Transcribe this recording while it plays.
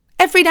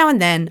every now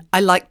and then I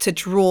like to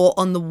draw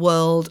on the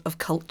world of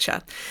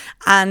culture.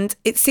 And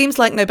it seems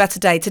like no better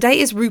day.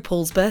 Today is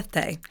RuPaul's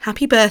birthday.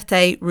 Happy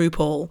birthday,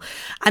 RuPaul.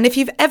 And if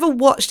you've ever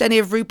watched any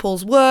of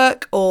RuPaul's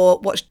work or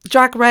watched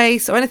Drag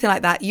Race or anything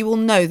like that, you will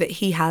know that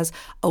he has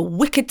a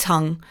wicked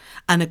tongue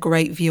and a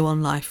great view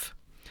on life.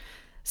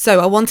 So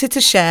I wanted to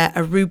share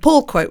a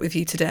RuPaul quote with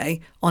you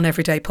today on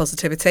Everyday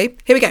Positivity.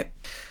 Here we go.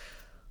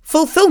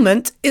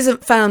 Fulfillment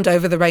isn't found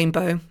over the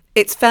rainbow.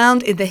 It's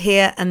found in the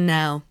here and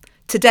now.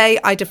 Today,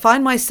 I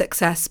define my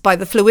success by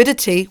the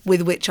fluidity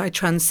with which I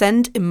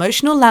transcend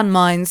emotional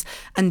landmines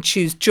and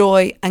choose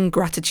joy and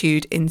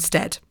gratitude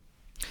instead.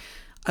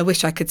 I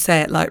wish I could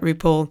say it like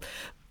RuPaul.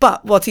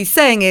 But what he's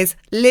saying is,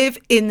 live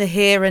in the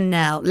here and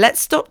now.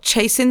 Let's stop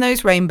chasing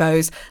those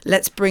rainbows.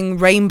 Let's bring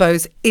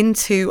rainbows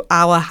into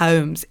our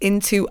homes,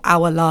 into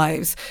our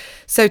lives.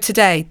 So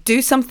today,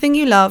 do something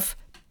you love,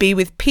 be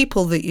with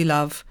people that you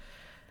love,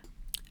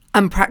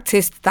 and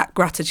practice that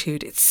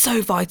gratitude. It's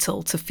so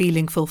vital to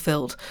feeling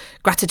fulfilled.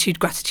 Gratitude,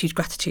 gratitude,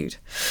 gratitude.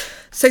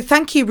 So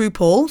thank you,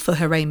 RuPaul, for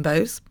her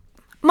rainbows.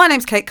 My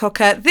name's Kate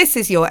Cocker. This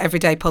is your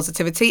Everyday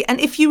Positivity. And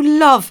if you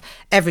love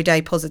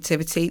Everyday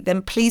Positivity,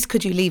 then please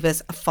could you leave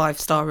us a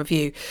 5-star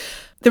review.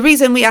 The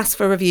reason we ask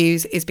for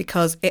reviews is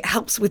because it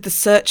helps with the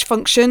search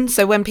function.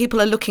 So when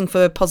people are looking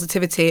for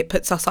positivity, it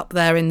puts us up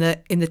there in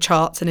the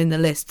charts and in the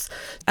lists.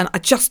 And I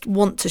just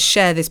want to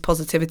share this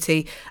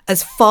positivity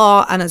as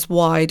far and as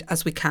wide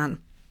as we can.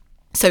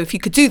 So if you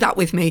could do that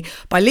with me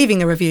by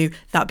leaving a review,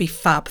 that'd be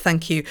fab.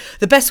 Thank you.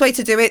 The best way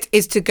to do it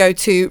is to go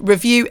to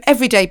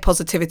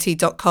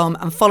revieweverydaypositivity.com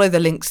and follow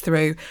the links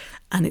through.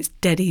 And it's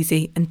dead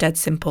easy and dead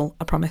simple,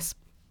 I promise.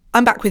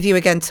 I'm back with you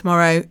again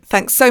tomorrow.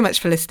 Thanks so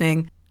much for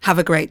listening. Have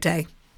a great day.